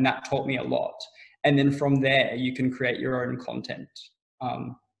 and that taught me a lot. And then from there, you can create your own content,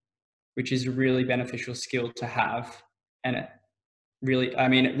 which is a really beneficial skill to have. And it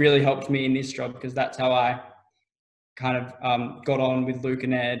really helped me in this job, because that's how I kind of got on with Luke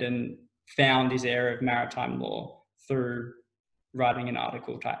and Ed and found this area of maritime law through writing an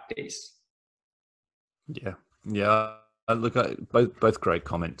article type piece. Yeah. Look, both great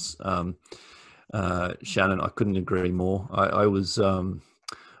comments. Shannon, I couldn't agree more. I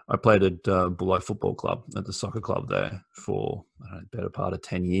played at Bulli Football Club, at the soccer club there, for better part of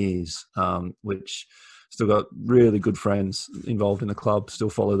 10 years, which still got really good friends involved in the club, still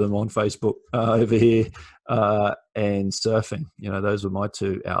follow them on Facebook over here, and surfing. You know, those were my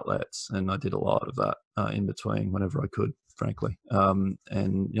two outlets, and I did a lot of that in between whenever I could, frankly, and,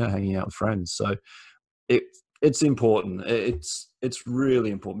 you know, hanging out with friends. So it's important. It's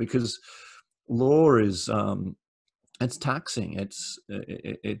really important, because law is, it's taxing.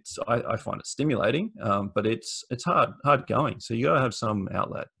 I find it stimulating, but it's hard going. So you got to have some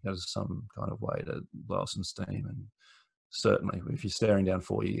outlet, some kind of way to blow off some steam. And certainly, if you're staring down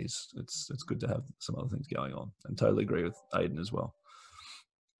 4 years, it's good to have some other things going on. And totally agree with Aidan as well.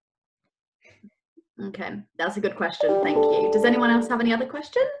 Okay, that's a good question. Thank you. Does anyone else have any other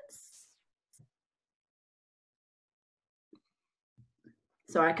questions?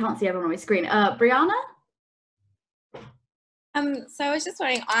 Sorry, I can't see everyone on my screen. Brianna? So I was just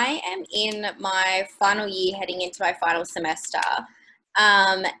wondering, I am in my final year, heading into my final semester,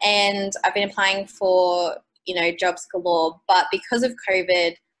 and I've been applying for, you know, jobs galore, but because of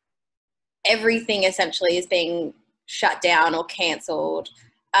COVID, everything essentially is being shut down or cancelled.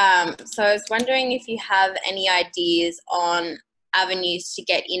 So I was wondering if you have any ideas on avenues to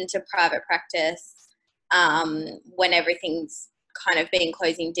get into private practice when everything's kind of been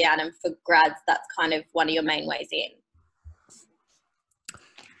closing down, and for grads, that's kind of one of your main ways in.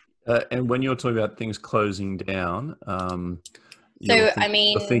 And when you're talking about things closing down,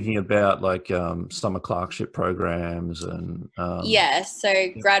 you're thinking about like summer clerkship programs and so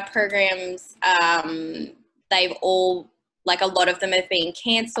grad programs, they've all, like, a lot of them have been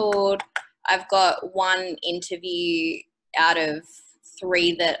cancelled. I've got one interview out of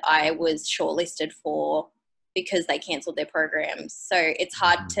 3 that I was shortlisted for because they cancelled their programs. So it's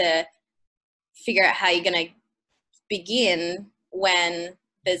hard to figure out how you're going to begin when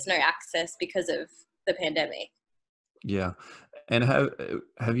there's no access because of the pandemic. Yeah. And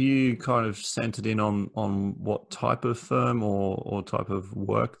have you kind of centered in on what type of firm or type of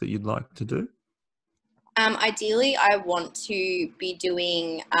work that you'd like to do? Ideally, I want to be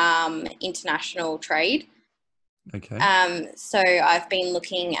doing international trade. Okay. So I've been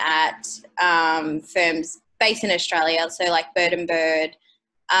looking at firms based in Australia, so like Bird and Bird,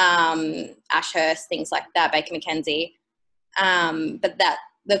 Ashurst, things like that, Baker McKenzie. but that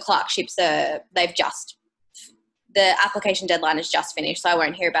the clerkships the application deadline is just finished, so I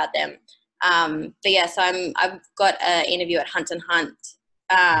won't hear about them. But yeah, so I've got an interview at Hunt and Hunt.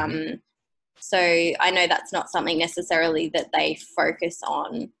 So I know that's not something necessarily that they focus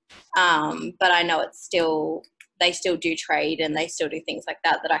on, but I know they still do trade and they still do things like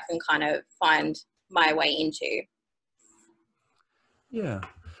that I can kind of find my way into. Yeah.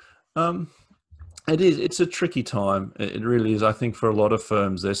 It's a tricky time. It really is. I think for a lot of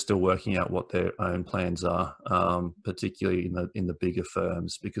firms, they're still working out what their own plans are, particularly in the bigger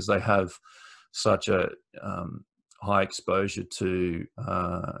firms, because they have such a high exposure to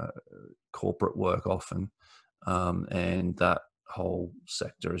corporate work often, and that whole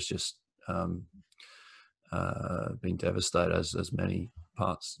sector has just been devastated, as many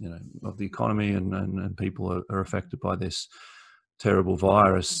parts, of the economy and people are affected by this terrible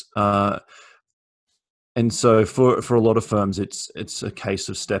virus. And so for a lot of firms, it's a case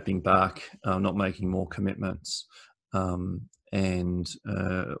of stepping back, not making more commitments, and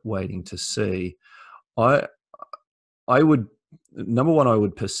waiting to see. I would, number one, I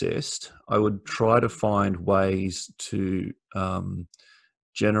would persist. I would try to find ways to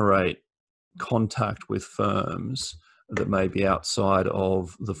generate contact with firms that may be outside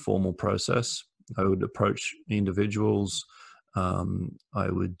of the formal process. I would approach individuals. I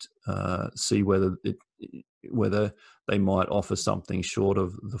would see whether they might offer something short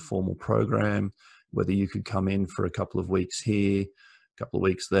of the formal program, whether you could come in for a couple of weeks here, a couple of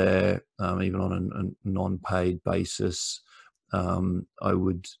weeks there, even on a non-paid basis. I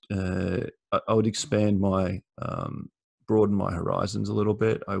would expand broaden my horizons a little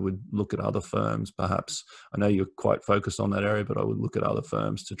bit. I would look at other firms, perhaps. I know you're quite focused on that area, but I would look at other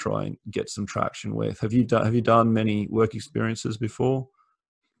firms to try and get some traction with. Have you done many work experiences before?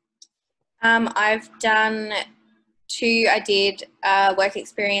 I've done 2. I did work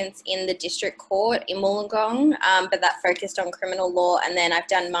experience in the district court in Wollongong, but that focused on criminal law. And then I've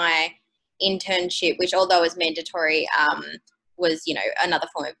done my internship, which, although it was mandatory, was, another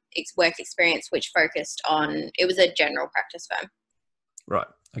form of work experience, which focused on, it was a general practice firm. Right.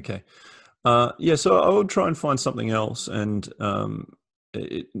 Okay. Yeah. So I would try and find something else, and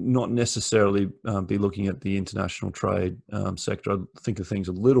not necessarily be looking at the international trade sector. I think of things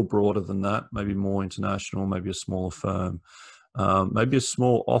a little broader than that, maybe more international, maybe a smaller firm, maybe a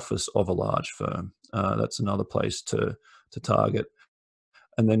small office of a large firm. That's another place to target.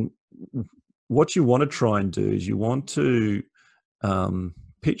 And then what you want to try and do is you want to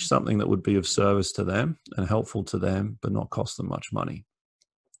pitch something that would be of service to them and helpful to them, but not cost them much money.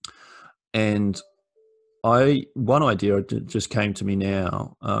 And one idea just came to me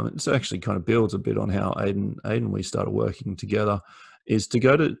now. It's actually kind of builds a bit on how Aidan and we started working together, is to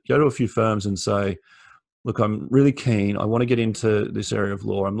go to a few firms and say, look, I'm really keen. I want to get into this area of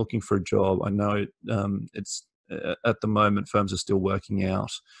law. I'm looking for a job. I know it's at the moment firms are still working out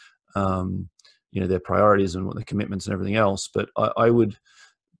their priorities and what their commitments and everything else. But I would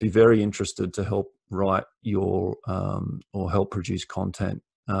be very interested to help write your or help produce content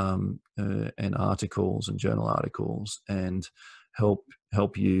and articles and journal articles, and help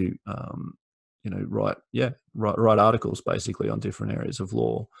you write articles basically on different areas of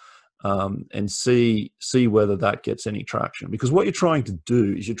law, and see whether that gets any traction. Because what you're trying to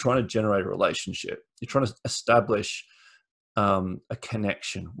do is you're trying to generate a relationship. You're trying to establish a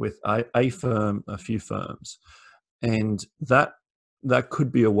connection with a firm, a few firms, and that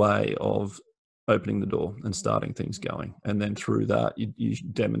could be a way of opening the door and starting things going. And then through that, you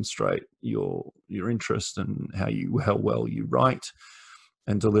demonstrate your interest and how well you write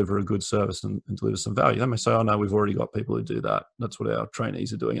and deliver a good service and deliver some value. They may say, oh no, we've already got people who do that. That's what our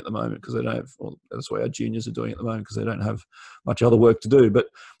trainees are doing at the moment, because they don't have, or that's what our juniors are doing at the moment, because they don't have much other work to do. But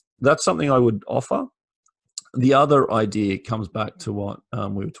that's something I would offer. The other idea comes back to what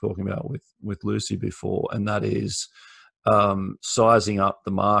we were talking about with Lucy before, and that is sizing up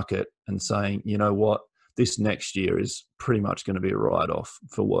the market and saying, you know what, this next year is pretty much going to be a write-off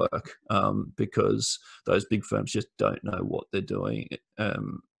for work, because those big firms just don't know what they're doing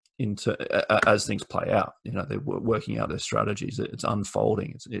as things play out. They're working out their strategies. It's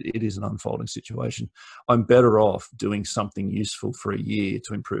unfolding. It is an unfolding situation. I'm better off doing something useful for a year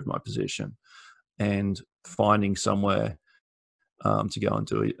to improve my position, and finding somewhere to go and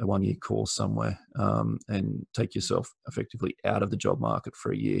do a 1-year course somewhere, and take yourself effectively out of the job market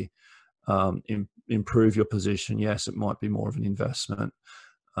for a year. Improve your position. Yes, it might be more of an investment,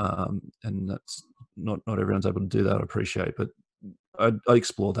 and that's not everyone's able to do that, I appreciate, but I'd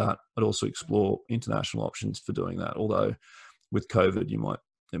explore that. I'd also explore international options for doing that, although with COVID you might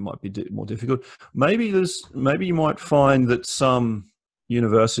it might be more difficult. Maybe you might find that some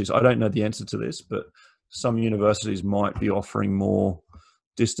universities, I don't know the answer to this, but some universities might be offering more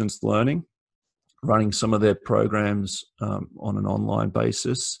distance learning, running some of their programs on an online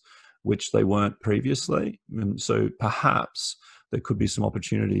basis, which they weren't previously. And so perhaps there could be some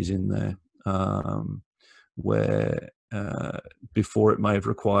opportunities in there where before it may have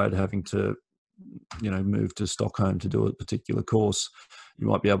required having to, move to Stockholm to do a particular course, you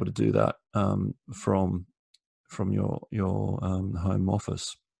might be able to do that from your home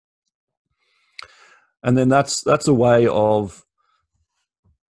office. And then that's a way of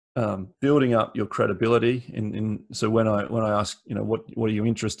building up your credibility. So when I ask, what are you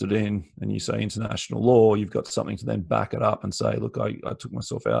interested in, and you say international law, you've got something to then back it up and say, look, I took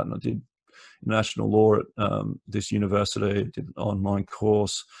myself out and I did international law at this university, I did an online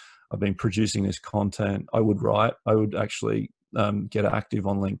course, I've been producing this content. I would actually get active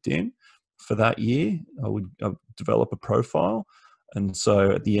on LinkedIn for that year. I would develop a profile. And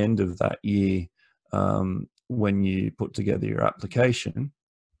so at the end of that year, when you put together your application,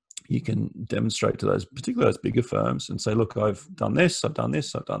 you can demonstrate to particularly those bigger firms and say, look, I've done this, I've done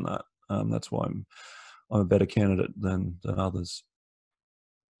this, I've done that. That's why I'm a better candidate than others.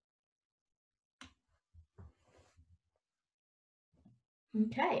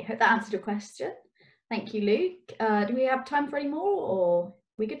 Okay, hope that answered your question. Thank you, Luke. Do we have time for any more, or are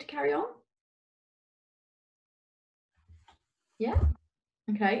we good to carry on? Yeah.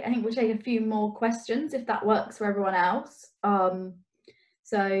 Okay, I think we'll take a few more questions if that works for everyone else.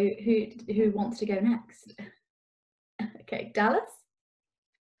 So who wants to go next? Okay, Dallas?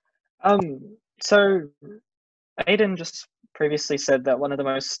 So Aidan just previously said that one of the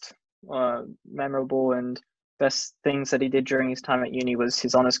most memorable and best things that he did during his time at uni was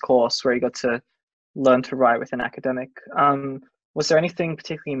his honours course, where he got to learn to write with an academic. Was there anything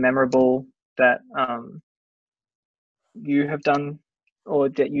particularly memorable that you have done or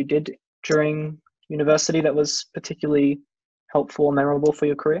that you did during university that was particularly helpful or memorable for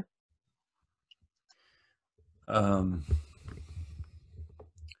your career? I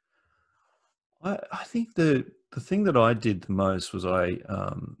think the thing that I did the most was I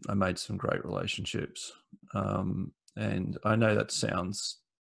made some great relationships, and I know it sounds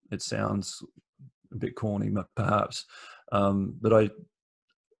a bit corny perhaps, but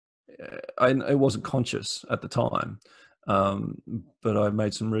I wasn't conscious at the time, but I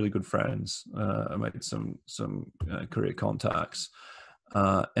made some really good friends. I made some career contacts,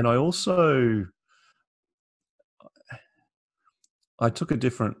 and I took a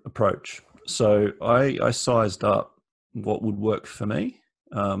different approach. So I sized up what would work for me,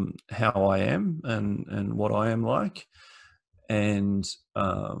 how I am and what I am like, and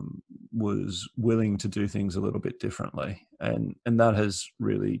was willing to do things a little bit differently. And that has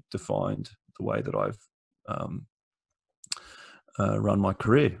really defined the way that I've run my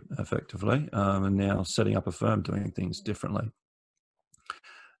career effectively, and now setting up a firm doing things differently.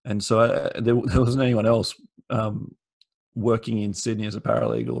 And so there wasn't anyone else working in Sydney as a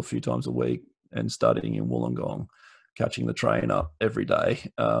paralegal a few times a week and studying in Wollongong, catching the train up every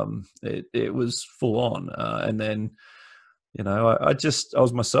day. It was full on. And then, I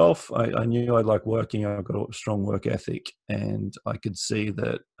was myself. I knew I liked working. I got a strong work ethic, and I could see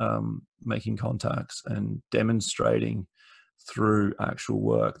that making contacts and demonstrating through actual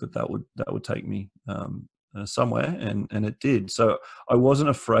work that would take me somewhere, and it did. So I wasn't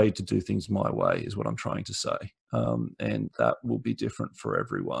afraid to do things my way, is what I'm trying to say. And that will be different for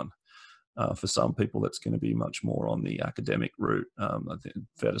everyone. For some people, that's going to be much more on the academic route. I think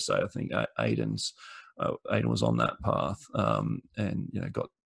fair to say, I think Aidan was on that path, and got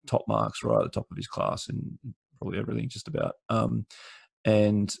top marks right at the top of his class in probably everything, just about.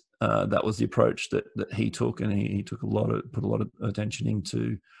 And that was the approach that he took, and he took put a lot of attention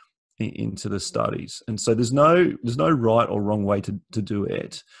into the studies. And so there's no right or wrong way to do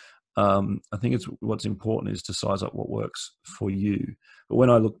it. I think what's important is to size up what works for you. But when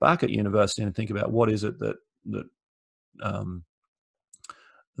I look back at university and think about what is it that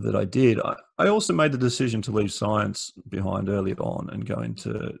I did, I also made the decision to leave science behind early on and go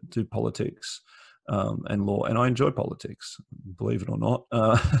into politics and law. And I enjoy politics, believe it or not.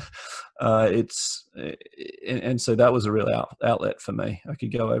 And so that was a real outlet for me. I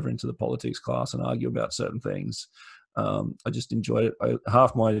could go over into the politics class and argue about certain things. I just enjoyed it.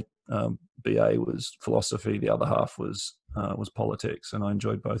 Half my BA was philosophy, the other half was politics, and I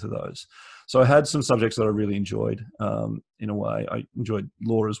enjoyed both of those. So I had some subjects that I really enjoyed. In a way, I enjoyed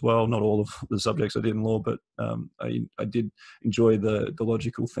law as well. Not all of the subjects I did in law, but I did enjoy the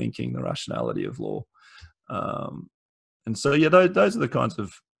logical thinking, the rationality of law. And so, yeah, those are the kinds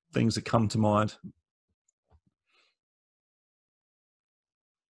of things that come to mind.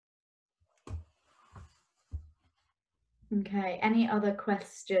 Okay, any other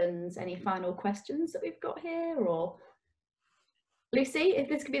questions, any final questions that we've got here? Or Lucy, if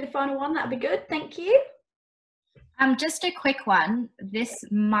this could be the final one, that'd be good. Thank you. Just a quick one. This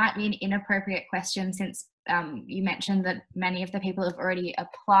might be an inappropriate question since you mentioned that many of the people have already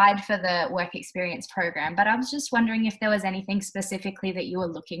applied for the work experience program, but I was just wondering if there was anything specifically that you were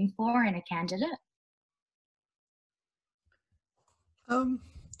looking for in a candidate.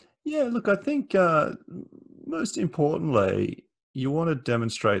 Yeah, look, I think most importantly, you want to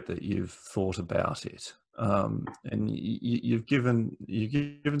demonstrate that you've thought about it, and you've given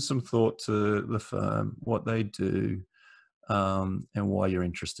some thought to the firm, what they do, and why you're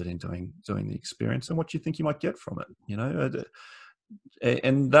interested in doing the experience, and what you think you might get from it. You know,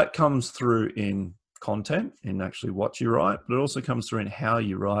 and that comes through in content, in actually what you write, but it also comes through in how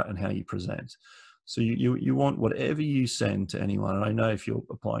you write and how you present. So you want whatever you send to anyone, and I know if you're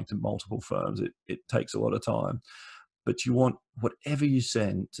applying to multiple firms, it takes a lot of time, but you want whatever you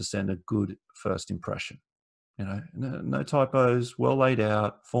send to send a good first impression. You know, no typos, well laid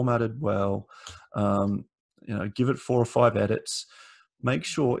out, formatted well. You know, give it 4 or 5 edits. Make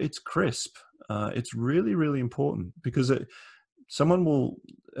sure it's crisp. It's really, really important because someone will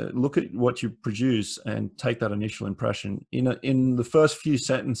look at what you produce and take that initial impression in the first few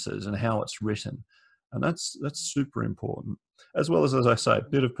sentences and how it's written. And that's super important, as well as I say, a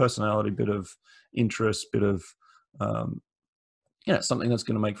bit of personality, bit of interest, bit of, something that's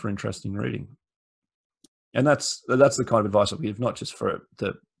going to make for interesting reading. And that's the kind of advice I give, not just for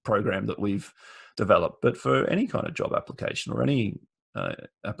the program that we've developed, but for any kind of job application or any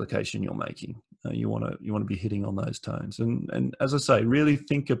application you're making. You want to be hitting on those tones. And as I say, really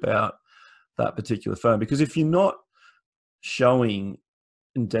think about that particular firm, because if you're not showing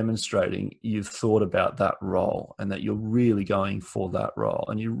and demonstrating you've thought about that role and that you're really going for that role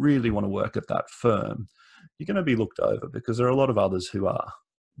and you really want to work at that firm, you're going to be looked over because there are a lot of others who are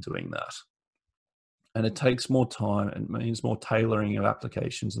doing that. And it takes more time and means more tailoring of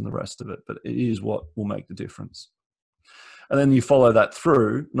applications and the rest of it, but it is what will make the difference. And then you follow that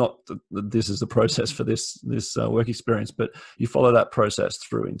through, not that this is the process for this work experience, but you follow that process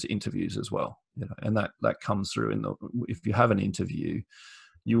through into interviews as well. You know, and that comes through if you have an interview,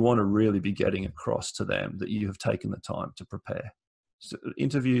 you want to really be getting across to them that you have taken the time to prepare. So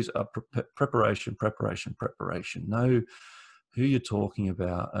interviews are preparation. Know who you're talking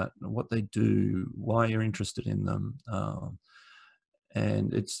about, what they do, why you're interested in them.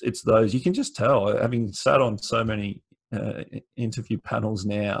 And it's those, you can just tell, having sat on so many interview panels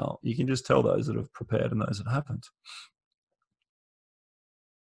now, you can just tell those that have prepared and those that haven't.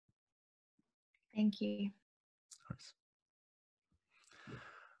 Thank you.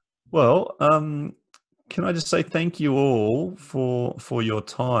 Well, can I just say thank you all for your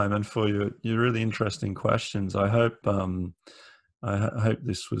time and for your really interesting questions. I hope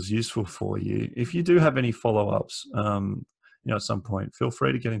this was useful for you. If you do have any follow-ups, at some point, feel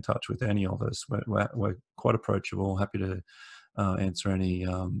free to get in touch with any of us. We're quite approachable, happy to answer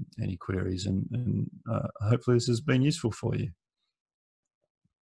any queries, and hopefully this has been useful for you.